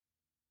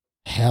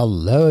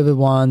Hello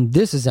everyone,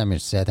 this is Amir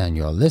Said and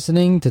you're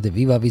listening to the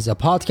Viva Visa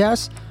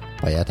podcast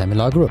by Adhami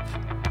Law Group.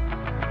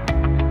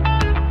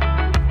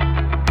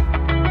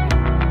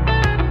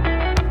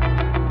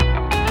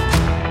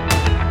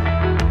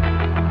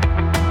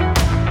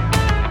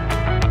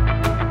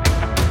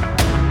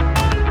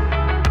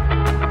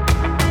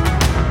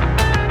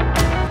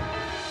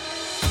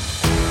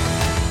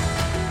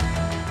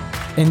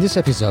 In this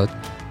episode,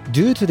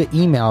 due to the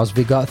emails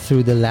we got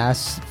through the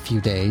last few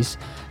days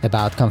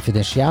about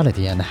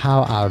confidentiality and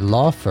how our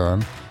law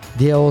firm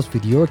deals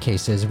with your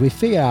cases, we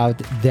figured out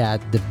that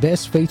the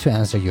best way to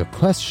answer your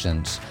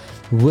questions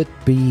would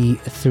be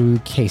through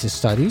case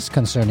studies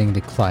concerning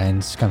the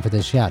client's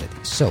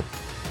confidentiality. So,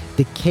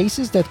 the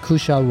cases that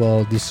Kushal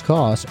will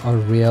discuss are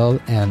real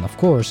and, of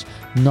course,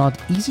 not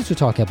easy to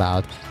talk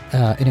about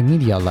in a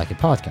media like a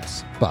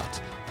podcast.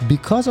 But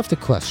because of the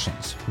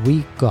questions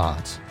we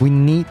got, we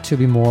need to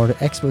be more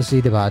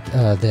explicit about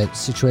the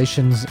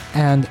situations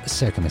and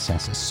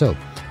circumstances. So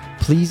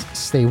please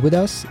stay with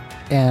us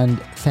and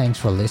thanks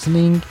for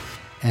listening,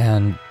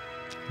 and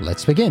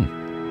let's begin.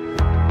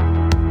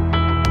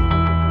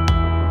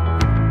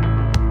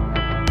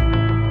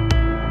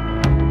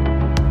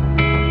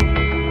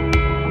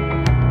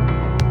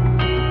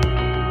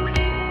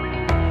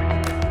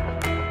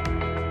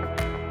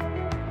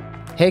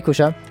 Hey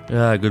Kusha.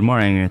 Good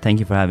morning. Thank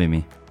you for having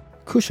me.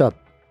 Kusha,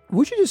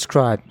 would you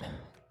describe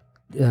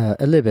a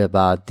little bit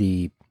about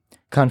the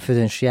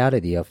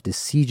confidentiality of the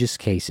SIJS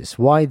cases,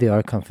 why they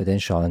are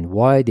confidential and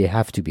why they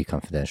have to be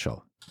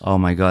confidential? Oh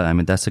my God. I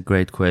mean, that's a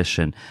great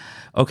question.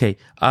 Okay.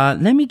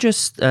 Let me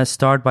just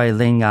start by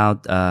laying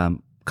out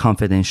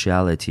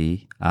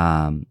confidentiality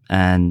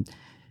and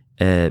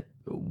the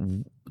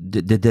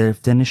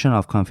definition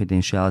of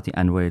confidentiality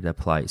and where it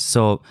applies.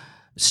 So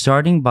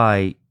starting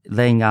by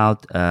laying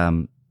out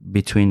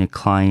between a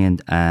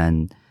client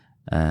and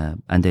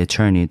the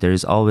attorney, there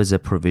is always a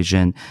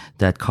provision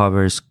that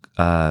covers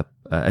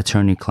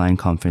attorney-client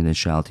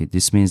confidentiality.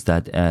 This means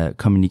that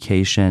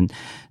communication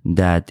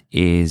that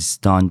is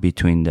done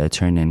between the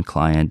attorney and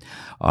client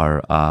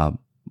are,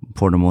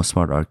 for the most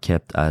part, are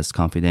kept as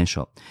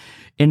confidential.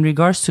 In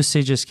regards to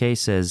SIJS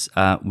cases,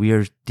 we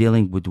are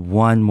dealing with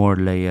one more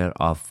layer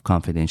of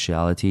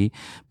confidentiality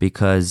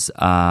because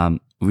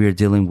we are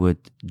dealing with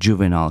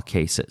juvenile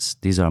cases.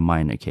 These are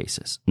minor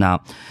cases.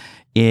 Now,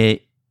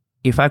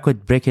 if I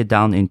could break it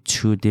down in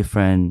two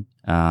different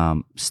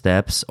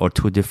steps or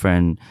two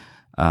different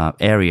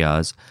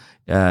areas,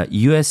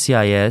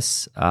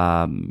 SIJS,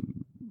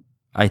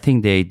 I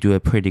think they do a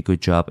pretty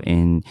good job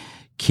in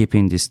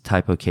keeping this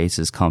type of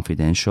cases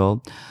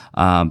confidential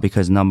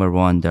because number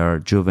one, they're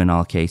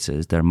juvenile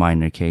cases, they're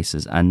minor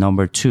cases, and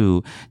number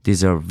two,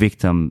 these are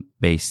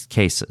victim-based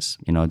cases.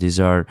 You know, these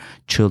are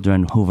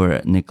children who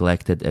were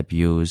neglected,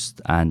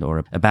 abused, and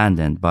or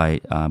abandoned by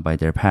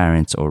their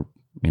parents or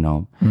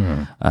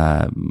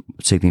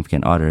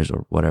significant others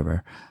or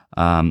whatever.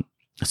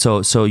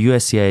 So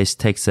SIJS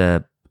takes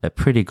a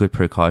pretty good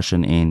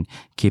precaution in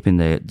keeping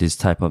this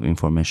type of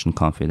information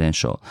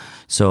confidential.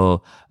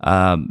 So,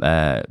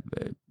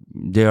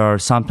 there are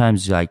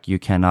sometimes like you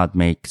cannot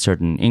make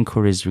certain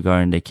inquiries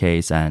regarding the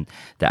case and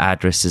the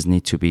addresses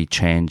need to be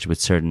changed with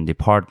certain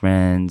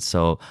departments.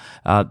 So,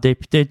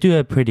 they do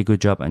a pretty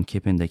good job on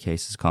keeping the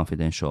cases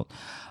confidential.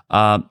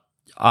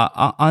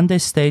 On the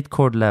state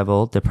court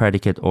level, the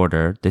predicate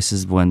order, this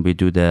is when we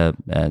do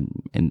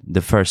in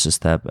the first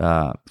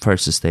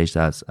stage,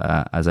 as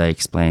I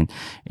explained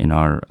in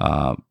our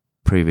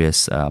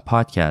previous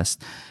podcast.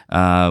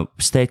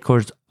 State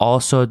courts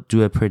also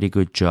do a pretty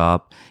good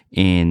job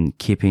in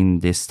keeping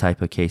this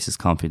type of cases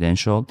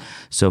confidential.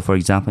 So, for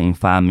example, in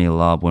family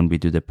law, when we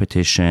do the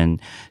petition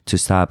to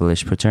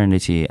establish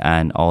paternity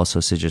and also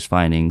SIJS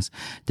findings,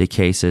 the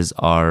cases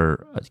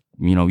are,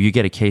 you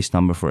get a case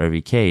number for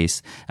every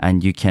case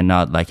and you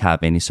cannot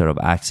have any sort of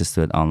access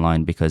to it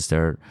online because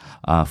they're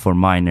for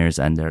minors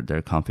and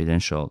they're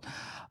confidential.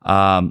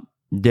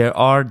 There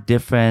are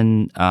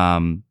different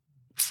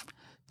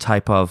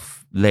type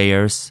of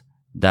layers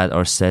that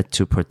are set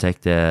to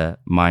protect the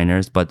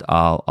minors, but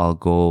I'll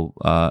go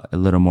a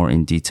little more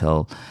in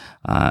detail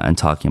and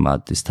talking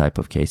about this type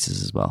of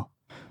cases as well.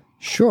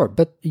 Sure,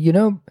 but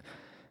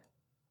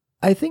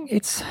I think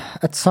it's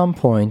at some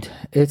point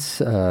it's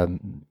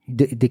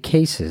the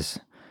cases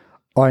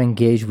are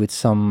engaged with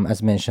some,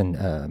 as mentioned,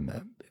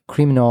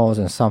 criminals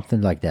and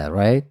something like that,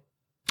 right?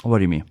 What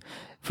do you mean?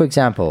 For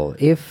example,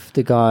 if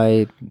the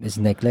guy is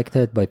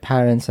neglected by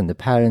parents and the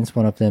parents,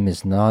 one of them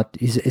is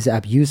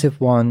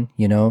abusive one,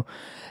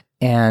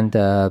 and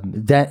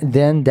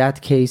then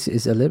that case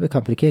is a little bit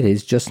complicated.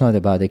 It's just not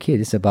about the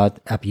kid; it's about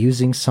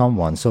abusing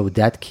someone. So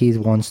that kid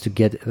wants to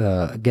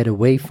get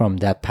away from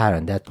that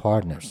parent, that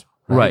partners.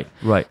 Right.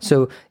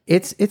 So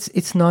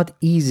it's not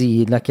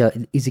easy, like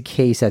an easy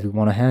case that we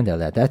want to handle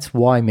that. That's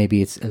why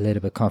maybe it's a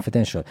little bit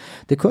confidential.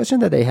 The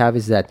question that I have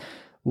is that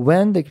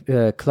when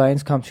the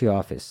clients come to your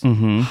office,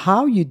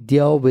 how you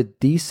deal with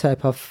these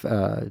type of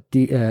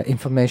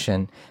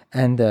information,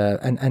 and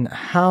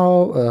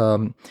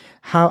how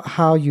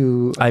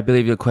you. I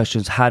believe your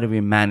question is, how do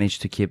we manage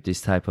to keep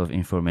this type of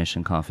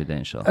information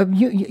confidential?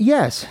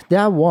 Yes,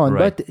 that one.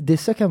 Right. But the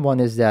second one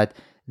is that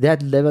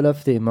level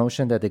of the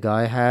emotion that the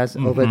guy has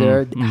over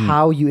there,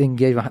 how you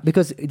engage,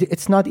 because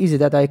it's not easy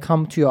that I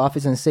come to your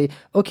office and say,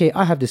 okay,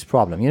 I have this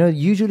problem.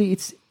 Usually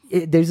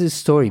there's a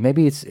story.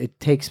 Maybe it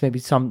takes maybe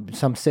some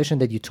session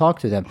that you talk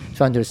to them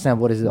to understand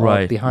what is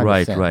all behind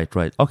the scene.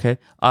 Right. Okay,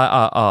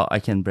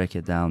 I can break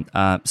it down.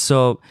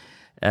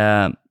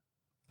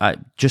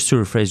 Just to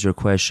rephrase your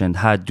question,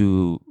 how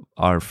do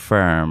our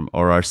firm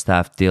or our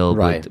staff deal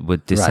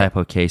with this type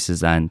of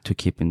cases and to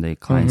keeping the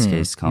client's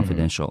case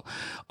confidential?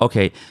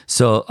 Okay,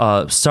 so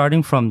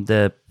starting from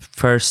the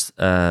first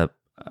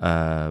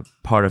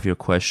part of your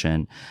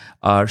question,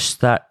 our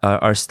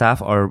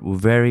staff are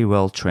very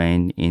well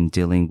trained in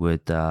dealing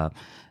with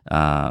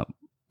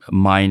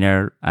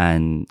minor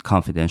and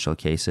confidential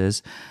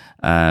cases.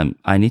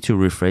 I need to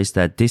rephrase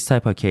that these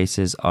type of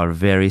cases are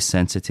very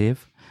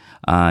sensitive.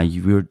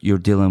 You're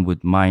dealing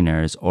with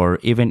minors, or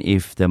even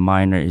if the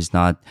minor is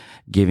not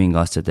giving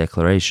us the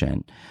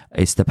declaration,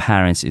 it's the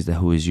parents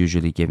who is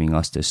usually giving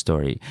us the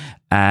story.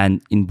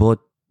 And in both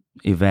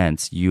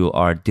events, you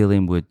are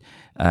dealing with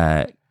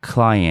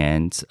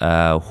clients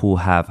who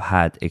have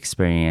had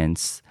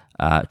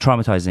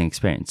traumatizing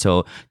experience.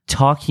 So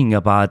talking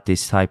about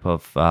this type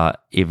of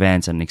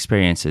events and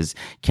experiences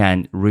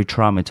can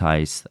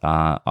re-traumatize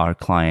our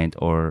client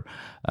or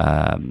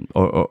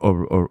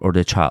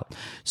the child.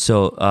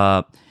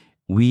 So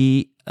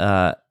we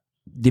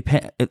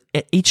depend.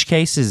 Each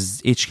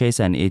case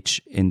and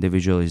each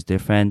individual is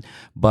different.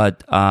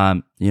 But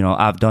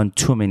I've done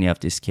too many of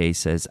these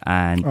cases,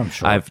 and I'm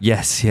sure.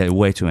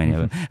 Way too many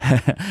of them.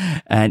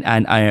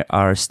 and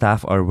our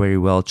staff are very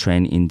well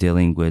trained in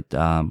dealing with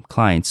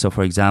clients. So,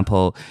 for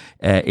example,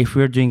 if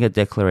we're doing a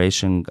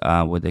declaration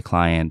with a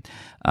client,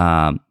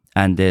 and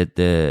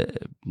the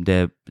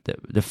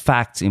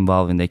facts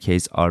involved in the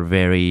case are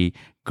very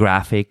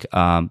graphic,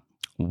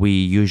 we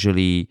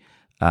usually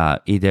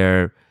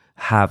either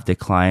have the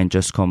client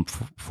just come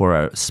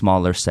for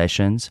smaller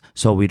sessions,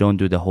 so we don't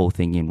do the whole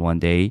thing in one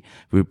day.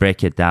 We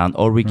break it down,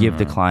 or we give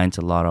the clients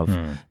a lot of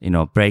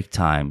break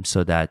time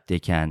so that they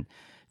can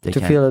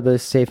feel a bit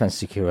safe and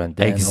secure. And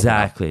then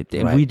exactly,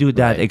 we do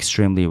that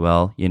extremely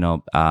well.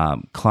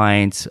 Our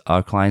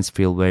clients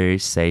feel very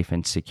safe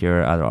and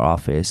secure at our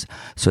office,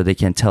 so they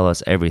can tell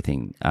us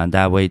everything. And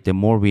that way, the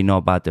more we know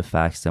about the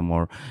facts, the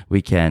more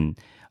we can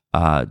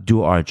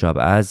do our job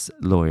as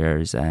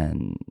lawyers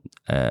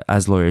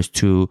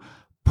to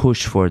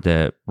push for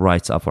the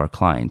rights of our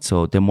clients.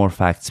 So the more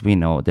facts we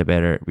know, the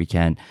better we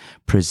can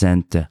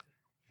present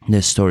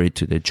the story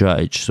to the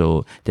judge,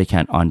 so they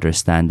can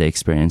understand the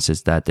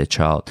experiences that the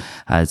child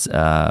has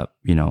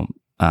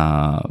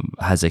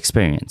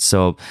experienced.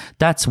 So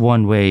that's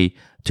one way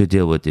to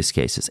deal with these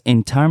cases.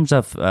 In terms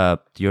of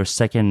your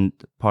second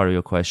part of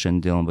your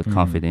question, dealing with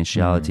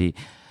confidentiality,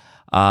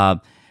 I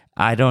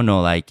don't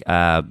know,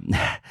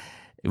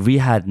 we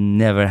had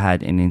never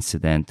had an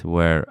incident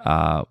where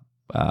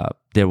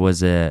there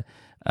was a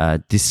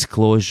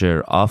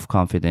disclosure of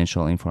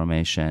confidential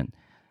information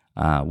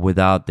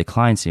without the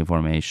client's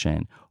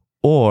information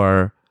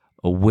or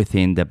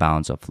within the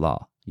bounds of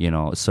law.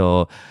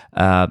 So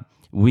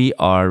we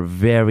are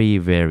very,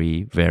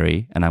 very,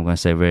 very, and I'm going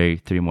to say very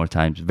 3 more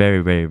times,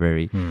 very, very,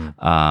 very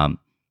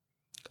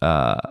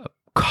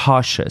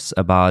cautious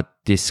about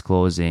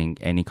disclosing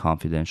any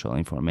confidential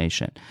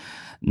information.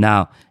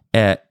 Now,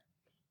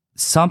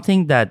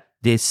 something that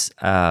this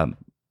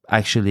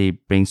actually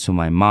brings to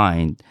my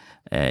mind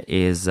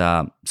is,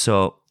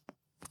 so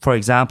for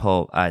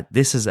example,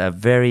 this is a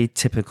very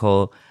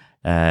typical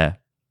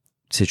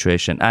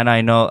situation, and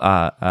I know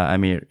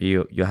Amir,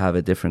 you have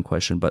a different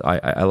question, but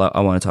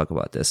I want to talk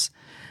about this.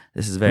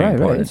 This is very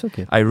important. Right, it's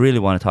okay. I really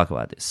want to talk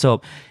about this.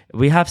 So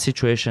we have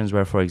situations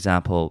where, for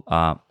example,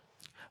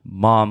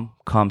 mom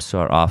comes to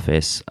our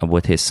office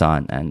with his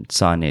son, and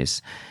son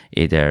is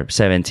either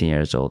 17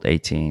 years old,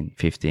 18,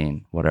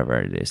 15,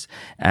 whatever it is.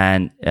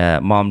 And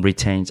mom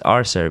retains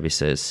our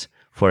services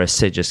for a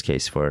SIJS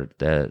case for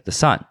the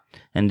son.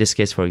 In this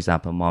case, for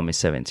example, mom is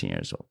 17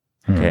 years old.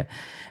 Okay.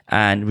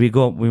 And we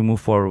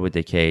move forward with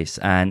the case.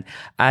 And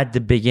at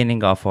the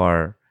beginning of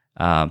our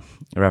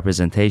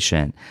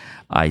representation,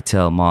 I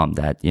tell mom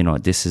that,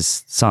 this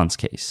is son's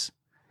case.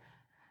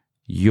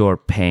 You're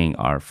paying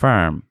our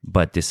firm,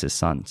 but this is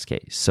son's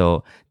case.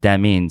 So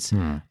that means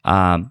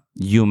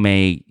you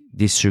may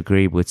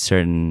disagree with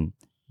certain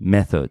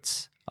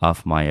methods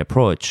of my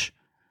approach,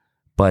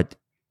 but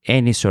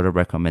any sort of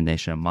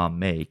recommendation mom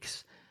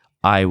makes,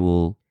 I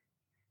will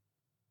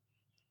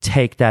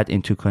take that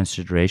into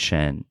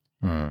consideration,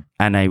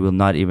 and I will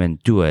not even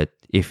do it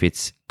if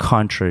it's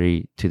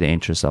contrary to the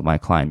interests of my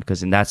client,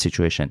 because in that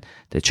situation,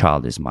 the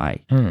child is my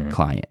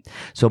client.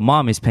 So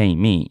mom is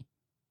paying me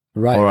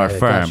or our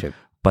firm,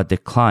 but the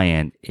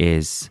client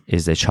is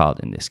the child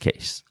in this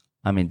case.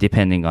 I mean,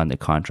 depending on the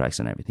contracts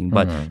and everything.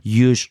 But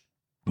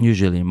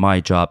usually my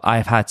job,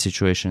 I've had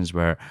situations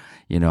where,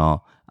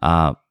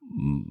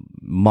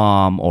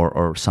 mom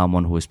or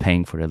someone who is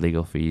paying for the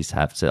legal fees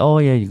have said, oh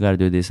yeah, you got to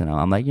do this. And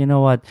I'm like, you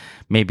know what?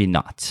 Maybe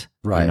not.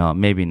 Right.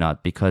 Maybe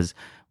not, because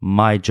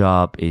my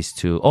job is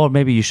to, or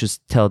maybe you should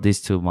tell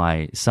this to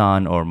my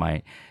son or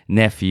my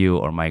nephew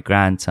or my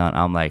grandson.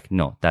 I'm like,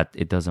 no, that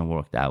it doesn't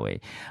work that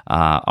way.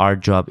 Our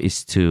job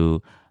is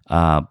to,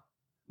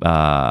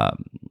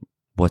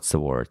 what's the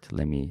word?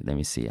 Let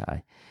me see.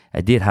 I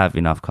did have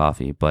enough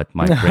coffee, but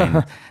my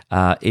brain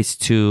is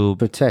to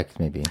protect,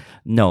 maybe.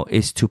 No,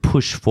 is to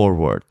push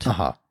forward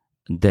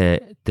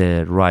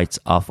the rights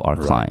of our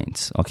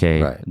clients.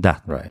 Okay,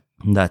 right.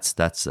 That's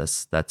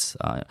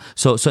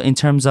so in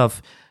terms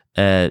of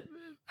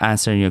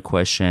answering your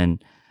question,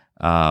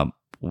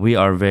 we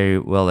are very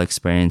well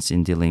experienced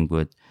in dealing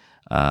with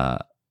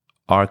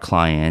our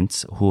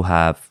clients who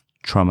have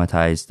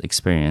traumatized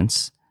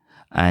experience.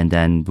 And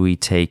then we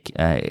take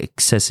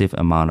excessive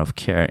amount of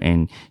care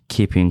in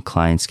keeping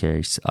clients'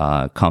 cases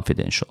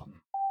confidential.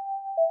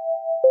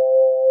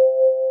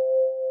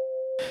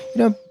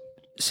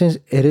 Since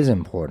it is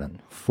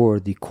important for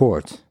the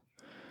court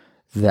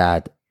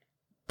that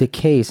the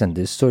case and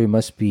the story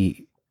must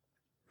be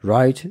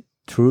right,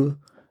 true,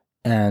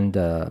 and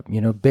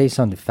based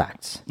on the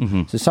facts.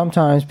 So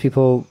sometimes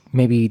people,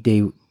 maybe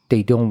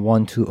they don't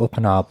want to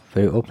open up,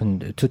 very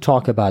open to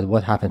talk about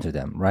what happened to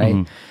them,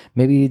 right?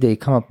 Maybe they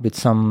come up with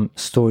some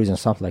stories and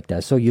stuff like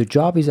that. So your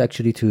job is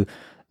actually to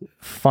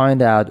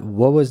find out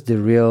what was the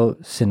real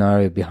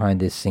scenario behind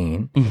this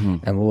scene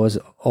and what was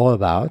all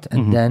about,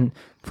 and then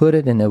put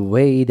it in a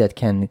way that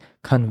can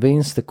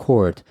convince the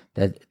court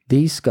that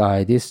this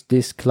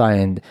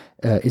client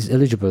is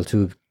eligible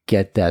to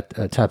get that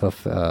type of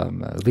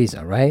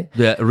visa, right?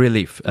 The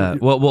relief.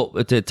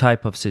 The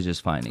type of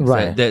SIJS findings.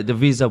 Right. The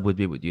visa would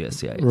be with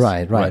USCIS.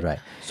 Right.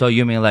 So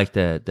you mean like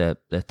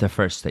the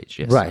first stage,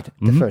 yes? Right,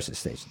 the first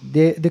stage.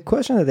 The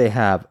question that they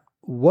have,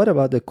 what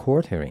about the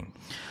court hearing?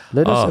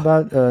 Let us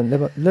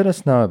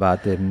know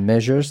about the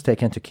measures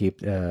taken to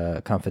keep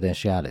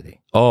confidentiality.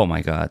 Oh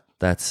my God,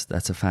 that's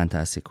a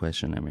fantastic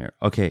question, Amir.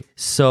 Okay,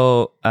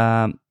 so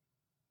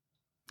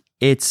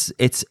it's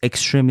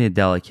extremely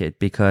delicate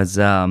because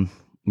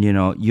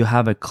you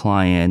have a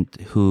client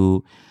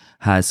who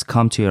has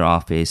come to your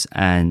office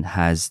and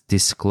has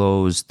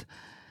disclosed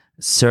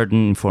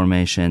certain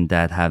information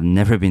that have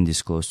never been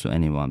disclosed to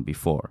anyone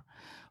before.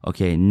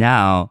 Okay,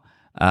 now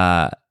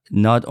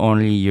not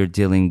only you're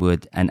dealing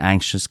with an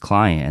anxious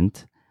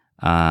client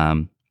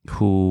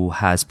who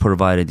has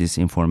provided this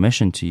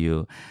information to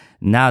you,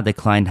 now the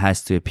client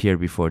has to appear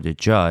before the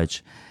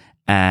judge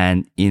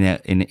and in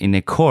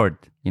a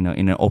court, in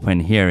an open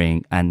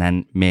hearing, and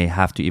then may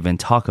have to even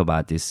talk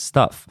about this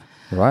stuff.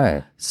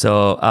 Right.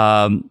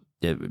 So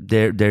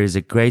there is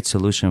a great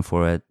solution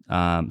for it.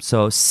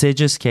 So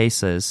SIJS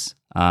cases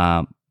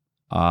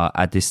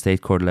at the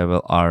state court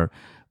level are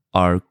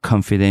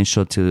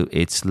confidential to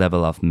its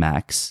level of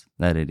max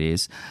that it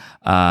is.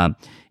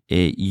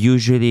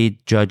 Usually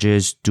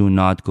judges do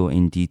not go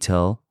in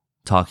detail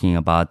talking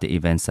about the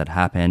events that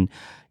happen.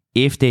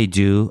 If they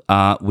do,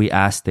 we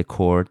ask the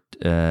court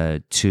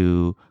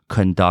to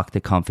conduct a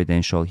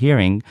confidential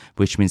hearing,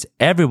 which means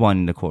everyone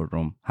in the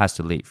courtroom has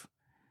to leave.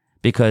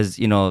 Because,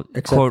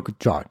 except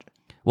judge.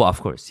 Well,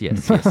 of course,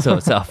 yes. So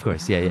of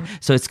course, yeah.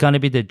 So it's going to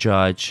be the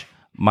judge,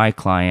 my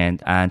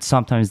client, and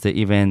sometimes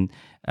even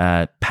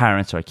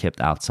parents are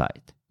kept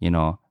outside,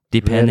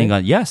 depending Really?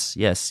 on, yes.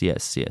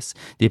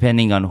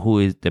 Depending on who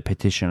is the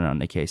petitioner on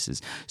the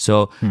cases.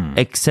 So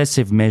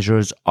excessive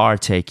measures are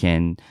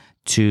taken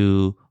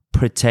to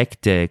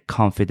protect the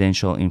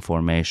confidential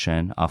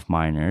information of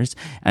minors.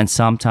 And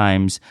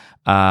sometimes,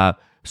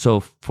 so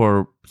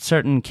for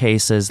certain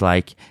cases,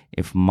 like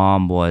if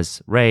mom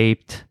was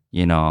raped,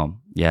 and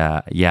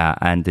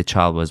the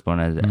child was born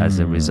as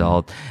a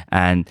result,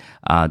 and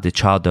the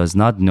child does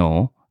not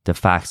know the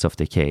facts of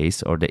the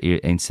case or the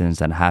incidents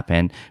that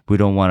happened, we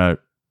don't want to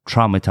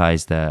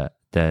traumatize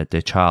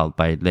the child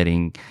by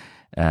letting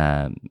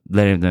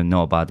them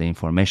know about the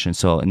information.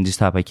 So in this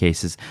type of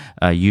cases,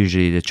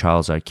 usually the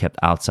childs are kept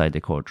outside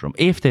the courtroom.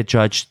 If the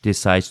judge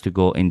decides to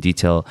go in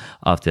detail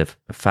of the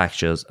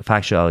factual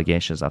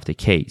allegations of the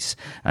case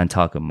and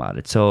talk about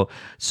it. So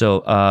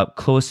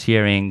closed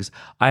hearings.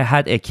 I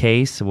had a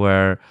case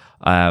where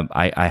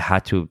I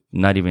had to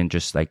not even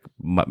just like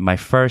my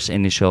first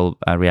initial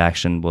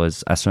reaction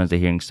was, as soon as the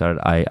hearing started,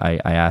 I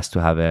asked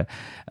to have a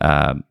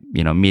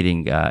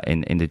meeting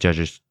in the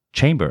judge's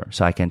chamber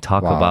so I can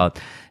talk about,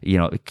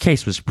 the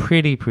case was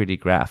pretty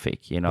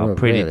graphic,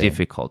 pretty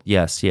difficult.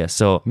 Yes.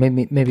 So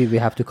maybe we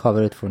have to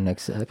cover it for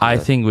next episode. I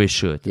think we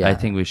should. Yeah,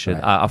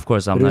 Right. Of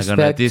course, I'm not going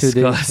to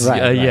discuss.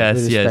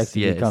 Yes.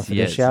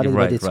 Confidentiality,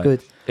 but it's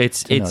good.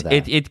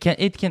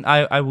 It can.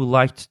 I would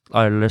like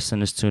our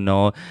listeners to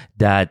know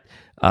that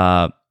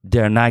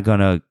they're not going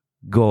to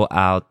go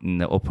out in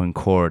the open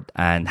court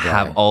and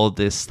have all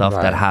this stuff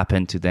that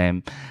happened to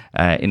them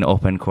in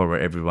open court where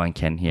everyone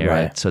can hear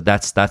it. So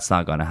that's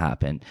not going to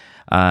happen.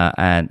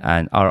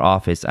 And our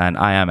office, and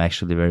I am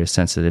actually very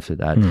sensitive to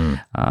that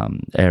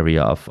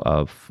area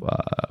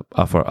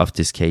of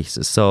these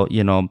cases. So,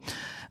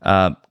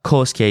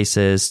 close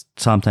cases,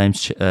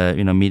 sometimes,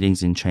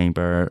 meetings in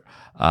chamber,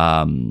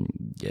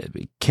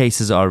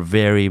 cases are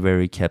very,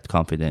 very kept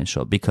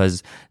confidential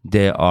because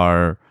they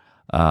are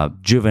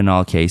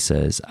juvenile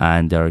cases,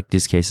 and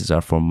these cases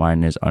are for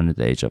minors under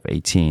the age of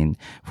 18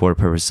 for the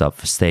purpose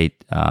of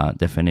state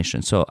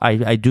definition. So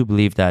I do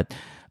believe that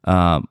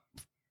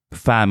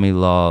family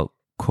law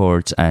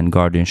courts and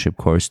guardianship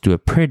courts do a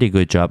pretty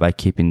good job at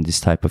keeping this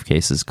type of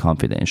cases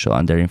confidential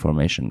and their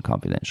information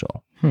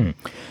confidential.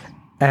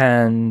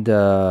 And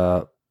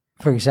for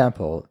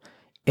example,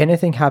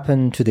 anything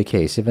happen to the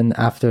case, even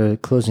after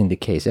closing the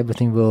case,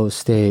 everything will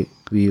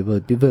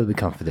be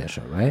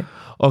confidential, right?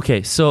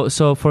 Okay,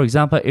 so for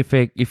example,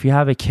 if you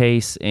have a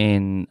case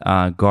in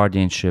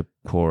guardianship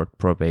court,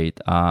 probate,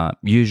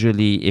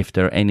 usually if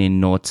there are any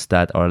notes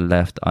that are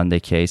left on the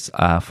case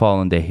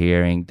following the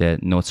hearing, the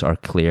notes are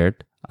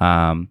cleared.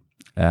 So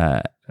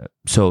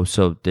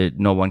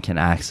no one can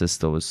access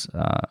those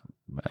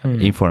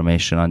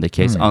information on the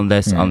case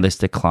unless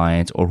the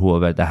client or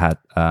whoever that had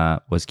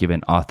was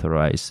given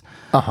authorized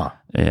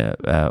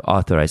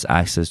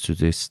access to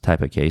this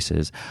type of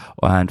cases.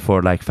 And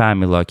for like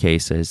family law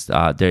cases,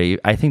 I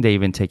think they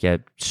even take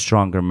a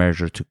stronger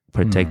measure to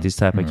protect this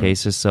type of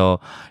cases. So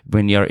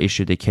when you're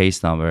issued a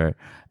case number,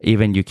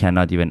 even you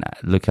cannot even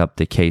look up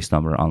the case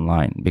number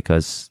online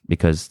because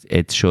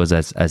it shows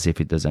as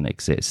if it doesn't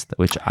exist,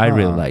 which I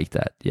really like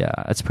that. Yeah,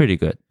 it's pretty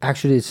good.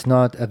 Actually, it's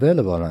not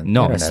available on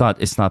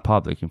internet. It's not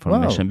public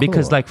information. Wow,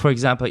 because cool. like, for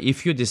example,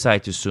 if you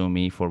decide to sue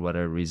me for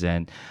whatever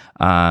reason,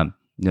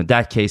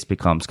 that case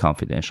becomes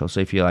confidential. So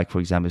if you, like, for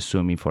example,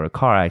 sue me for a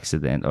car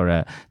accident or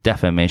a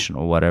defamation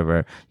or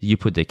whatever, you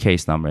put the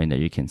case number in there,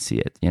 you can see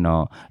it.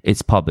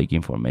 It's public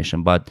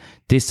information. But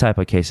these type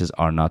of cases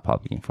are not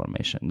public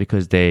information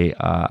because they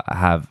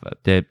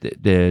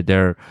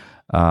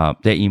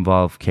they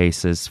involve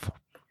cases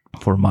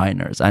for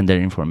minors, and their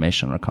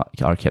information are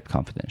kept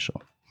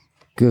confidential.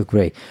 Good,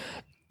 great.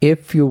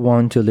 If you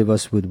want to leave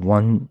us with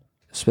one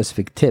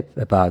specific tip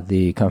about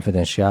the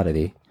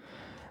confidentiality,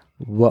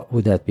 what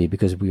would that be?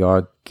 Because we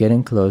are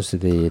getting close to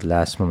the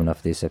last moment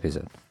of this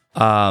episode.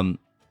 The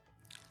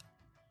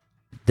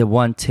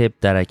one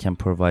tip that I can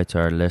provide to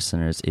our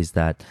listeners is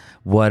that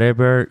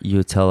whatever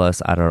you tell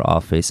us at our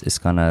office is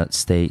going to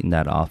stay in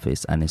that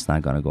office and it's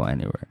not going to go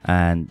anywhere.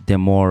 And the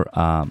more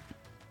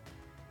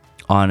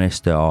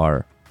honest they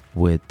are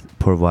with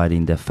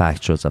providing the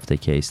factuals of the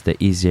case, the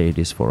easier it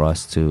is for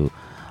us to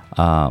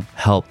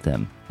help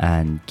them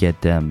and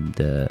get them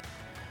the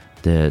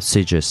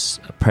SIJS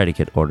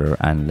predicate order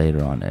and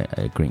later on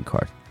a green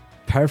card.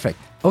 Perfect.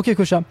 Okay,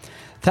 Kusha.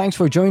 Thanks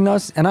for joining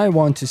us, and I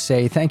want to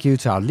say thank you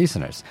to our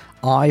listeners.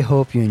 I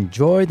hope you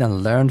enjoyed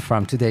and learned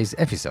from today's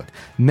episode.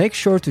 Make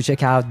sure to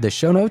check out the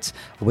show notes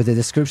with the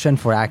description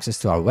for access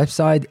to our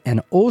website,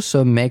 and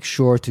also make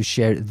sure to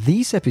share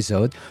this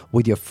episode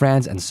with your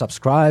friends and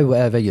subscribe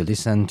wherever you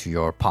listen to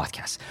your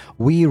podcast.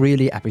 We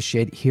really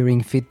appreciate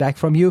hearing feedback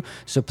from you,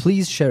 so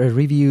please share a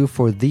review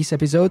for this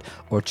episode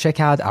or check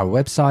out our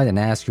website and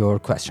ask your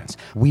questions.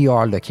 We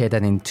are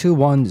located in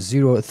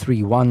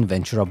 21031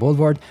 Ventura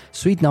Boulevard,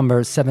 suite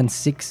number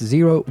 760,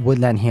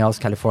 Woodland Hills,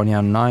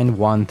 California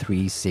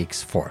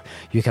 91364.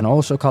 You can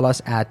also call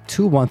us at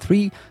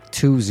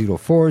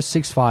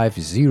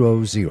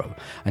 213-204-6500.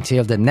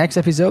 Until the next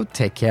episode,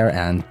 take care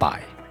and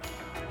bye.